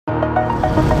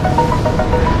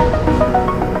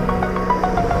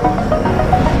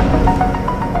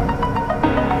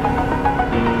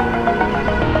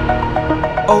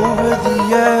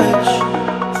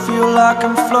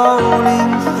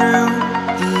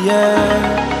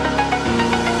air.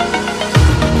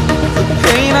 The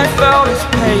pain I felt is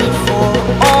paid for,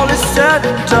 all is said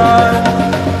and done.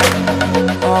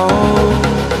 Oh,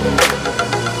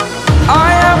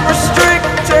 I am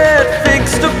restricted,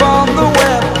 fixed upon the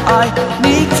web. I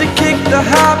need to kick the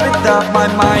habit that my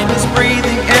mind is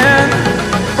breathing in.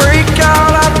 Break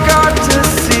out, I've got to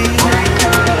see.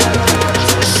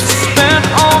 Spent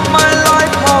all my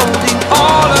life holding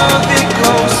all of it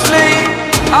closely.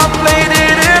 I played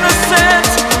it innocent,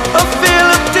 a feel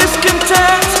of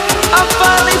discontent. I'm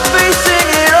finally facing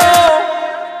it all,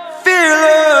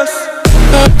 fearless.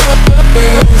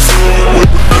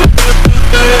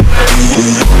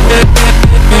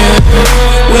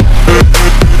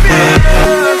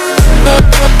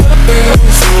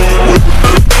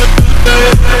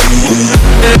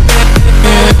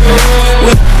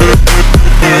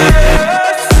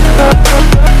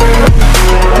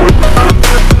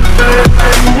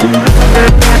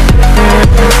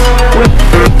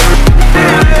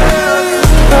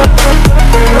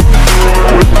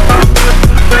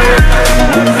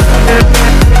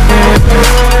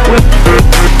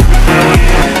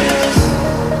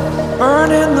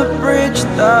 Burning the bridge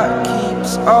that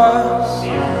keeps us.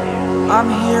 I'm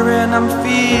here and I'm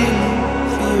feeling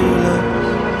fearless.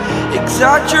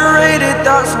 Exaggerated,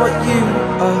 that's what you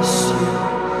assume.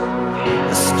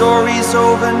 The story's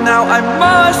over now, I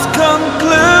must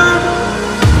conclude.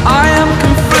 I am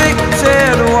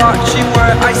conflicted, watching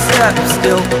where I step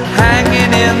still, hanging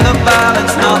in the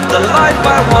balance. Not the life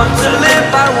I want to live,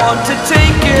 I want to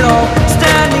take it all.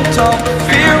 Standing tall,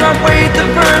 fear outweighed the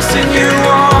person you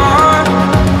are.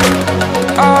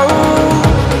 Oh,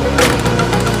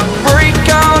 break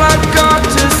out, I've got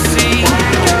to see.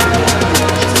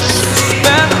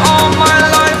 Spent all my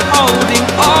life holding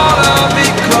all of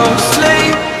it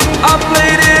closely. I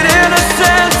played it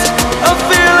innocent, a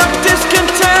feel of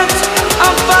discontent.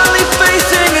 I'm finally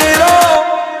facing it all,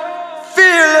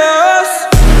 fearless.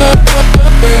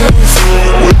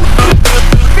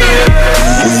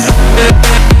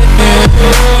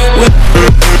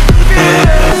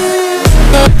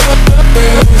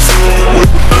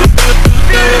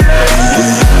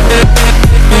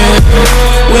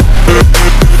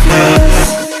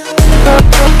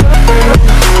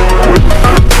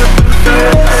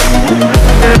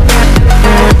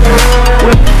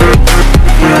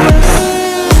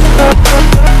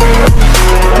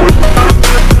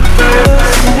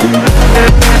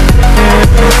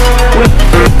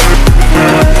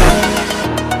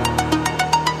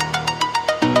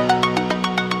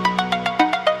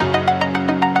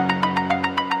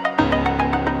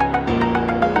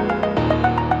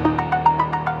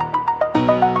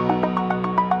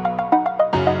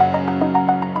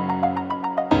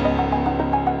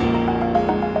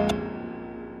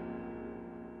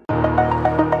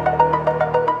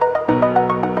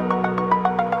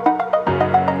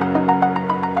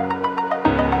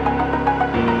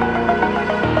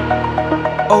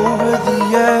 Over the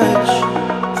edge,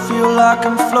 feel like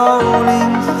I'm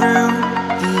floating through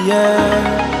the air.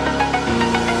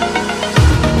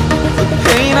 The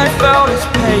pain I felt is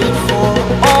paid for,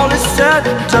 all is said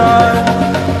and done.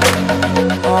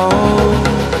 Oh,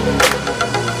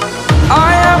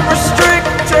 I am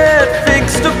restricted,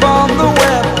 fixed upon the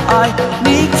web. I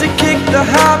need to kick the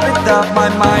habit that my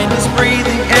mind is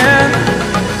breathing in.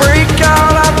 Break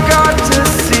out, I've got to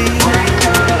see.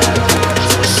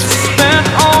 Spent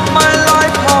all my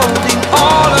life holding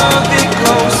all of it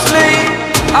closely.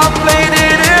 I played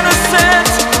it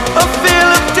innocent, a feel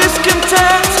of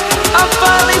discontent. I'm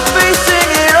finally facing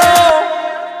it all,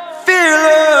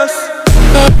 fearless.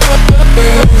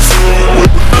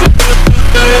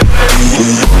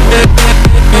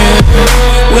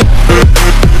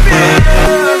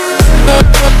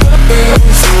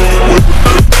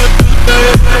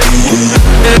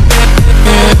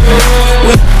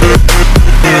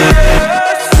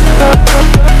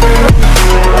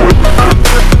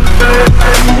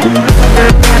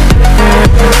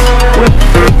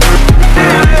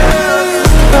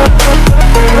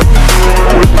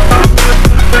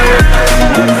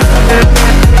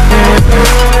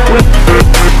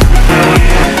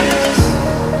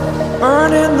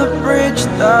 Burning the bridge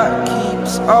that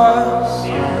keeps us.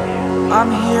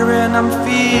 I'm here and I'm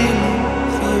feeling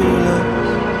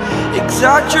fearless.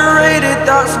 Exaggerated,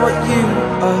 that's what you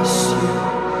assume.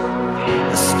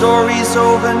 The story's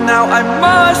over now, I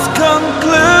must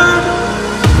conclude.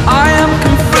 I am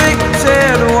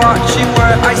conflicted, watching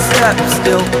where I step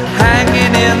still,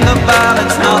 hanging in the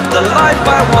balance. Not the life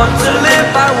I want to live,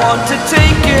 I want to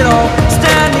take it all.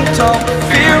 Standing tall,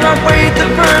 fear outweighed the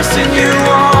person you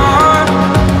are.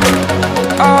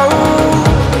 Oh,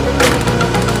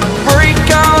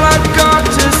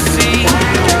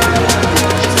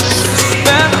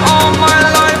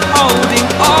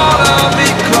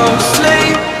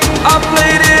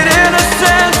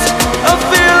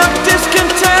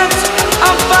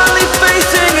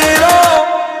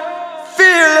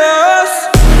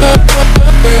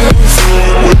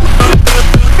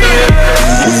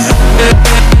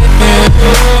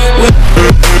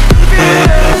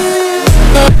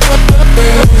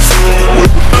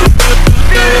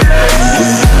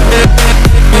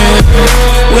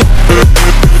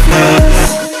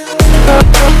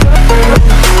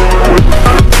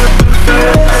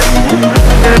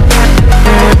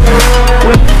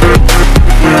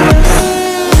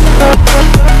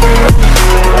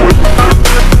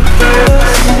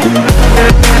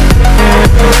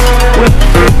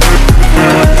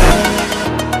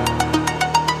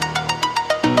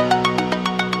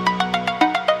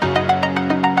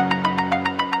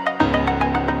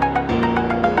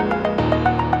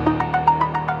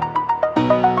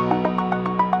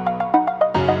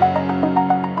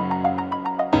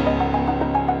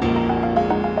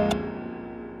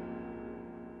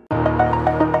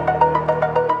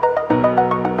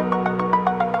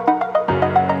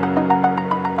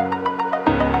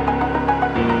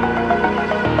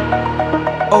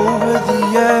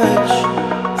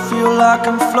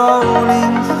 like I'm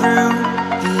floating through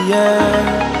the air.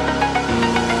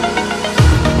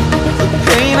 The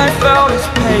pain I felt is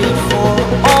paid for,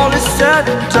 all is said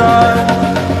and done.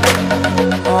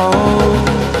 Oh,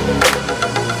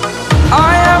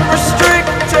 I am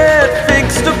restricted,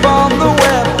 fixed upon the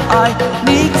web. I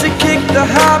need to kick the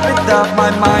habit that my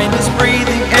mind is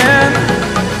breathing in.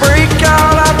 Break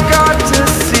out, I've got to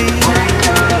see.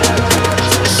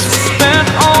 Spent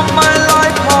all my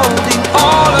life holding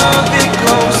all of it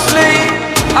closely.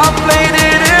 I played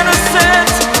it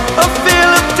innocent, a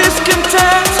feel of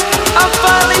discontent. I'm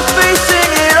finally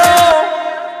facing it all,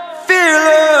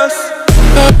 fearless.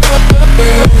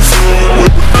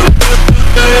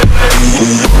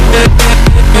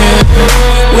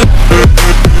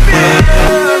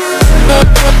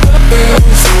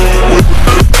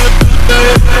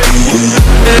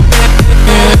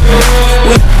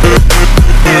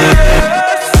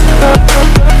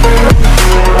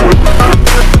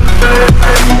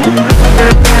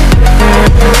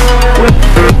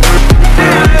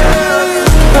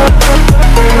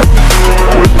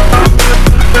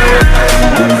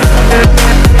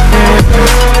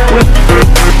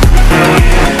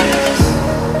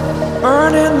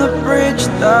 Burning the bridge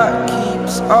that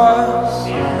keeps us.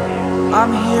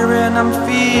 I'm here and I'm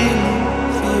feeling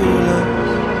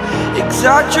fearless.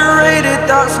 Exaggerated,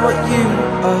 that's what you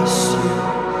assume.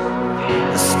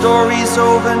 The story's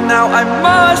over now, I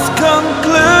must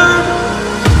conclude.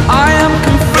 I am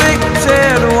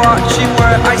conflicted, watching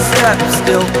where I step,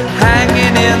 still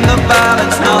hanging in the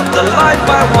balance. Not the life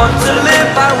I want to live,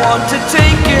 I want to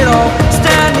take it all.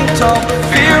 Standing tall,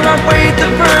 fear outweighed the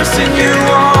person you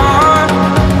are.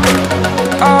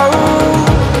 Oh,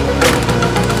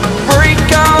 break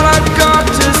out, I've got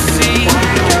to see.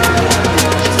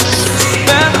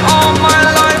 Spent all my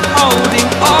life holding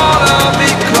all of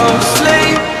it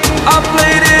closely. I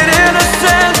played it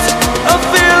innocent, a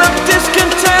feel of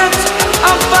discontent.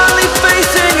 I'm finally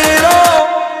facing it all,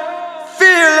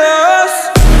 fearless.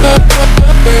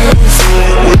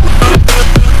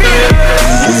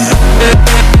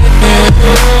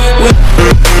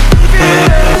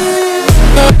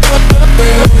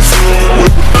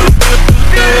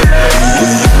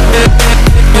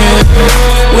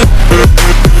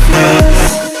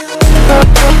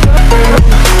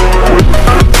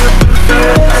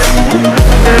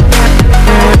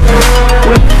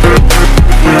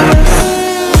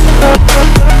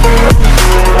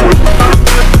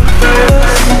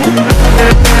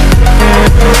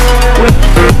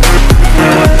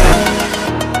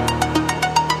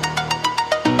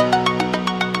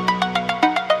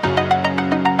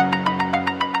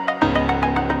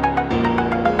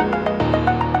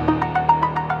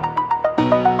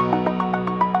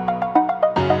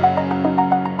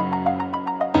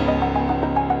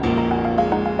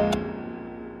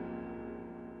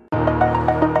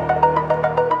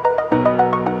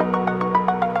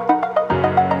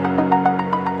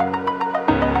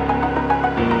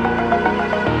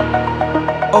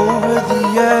 Over the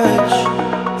edge,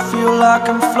 feel like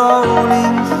I'm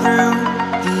floating through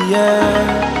the air.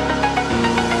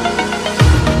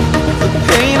 The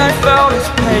pain I felt is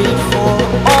paid for,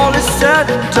 all is said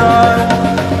and done.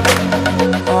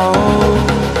 Oh,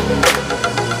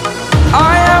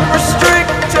 I am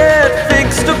restricted,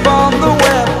 fixed upon the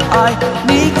web. I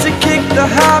need to kick the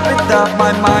habit that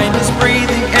my mind is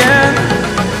breathing in.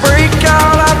 Break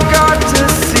out, I've got to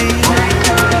see.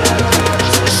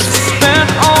 Spent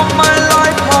all my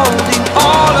life holding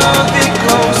all of it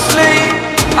closely.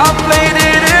 I played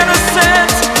it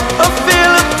innocent, a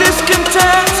feel of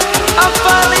discontent. I'm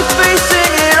finally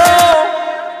facing it all,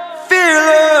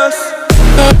 fearless.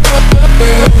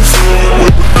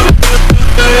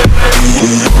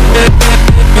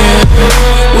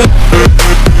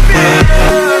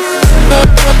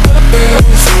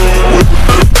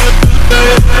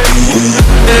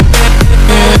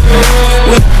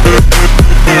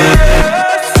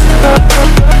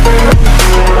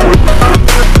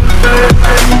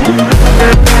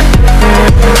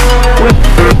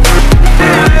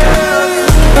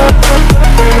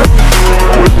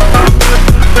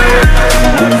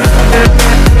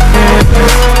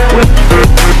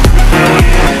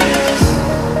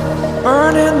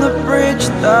 Burning the bridge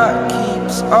that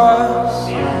keeps us.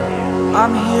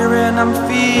 I'm here and I'm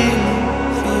feeling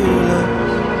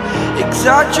fearless.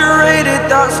 Exaggerated,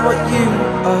 that's what you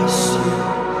assume.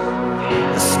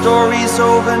 The story's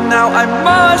over now, I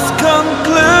must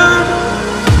conclude.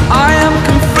 I am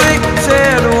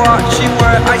conflicted, watching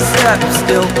where I step,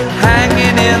 still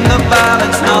hanging in the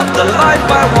balance. Not the life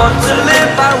I want to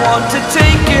live, I want to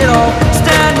take it all.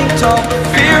 Standing tall,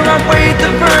 fear outweighed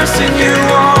the person you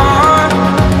are.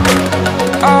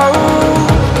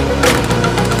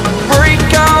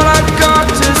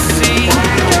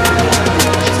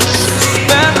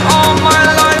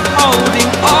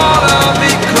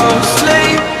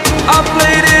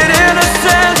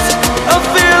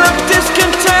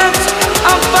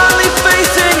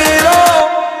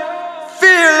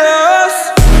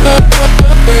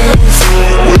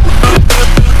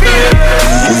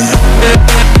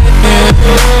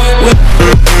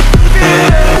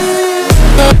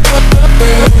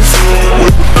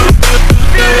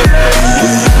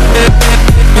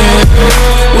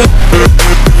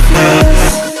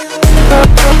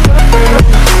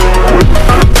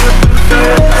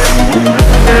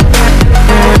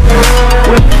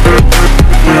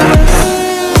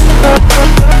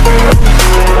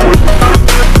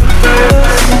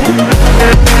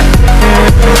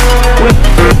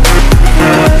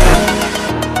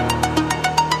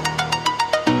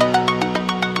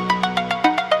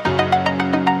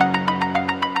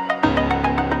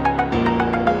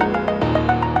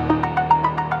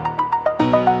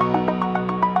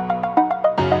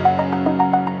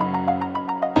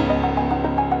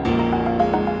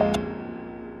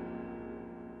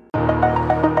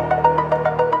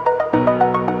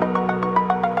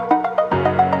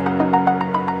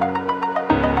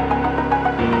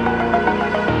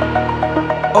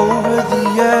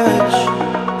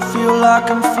 like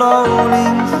I'm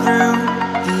floating through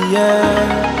the air.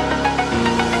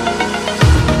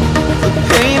 The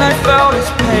pain I felt is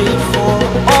paid for,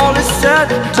 all is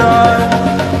said and done.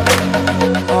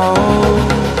 Oh,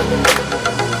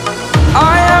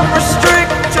 I am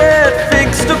restricted,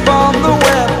 fixed upon the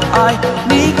web. I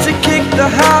need to kick the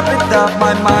habit that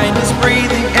my mind is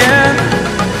breathing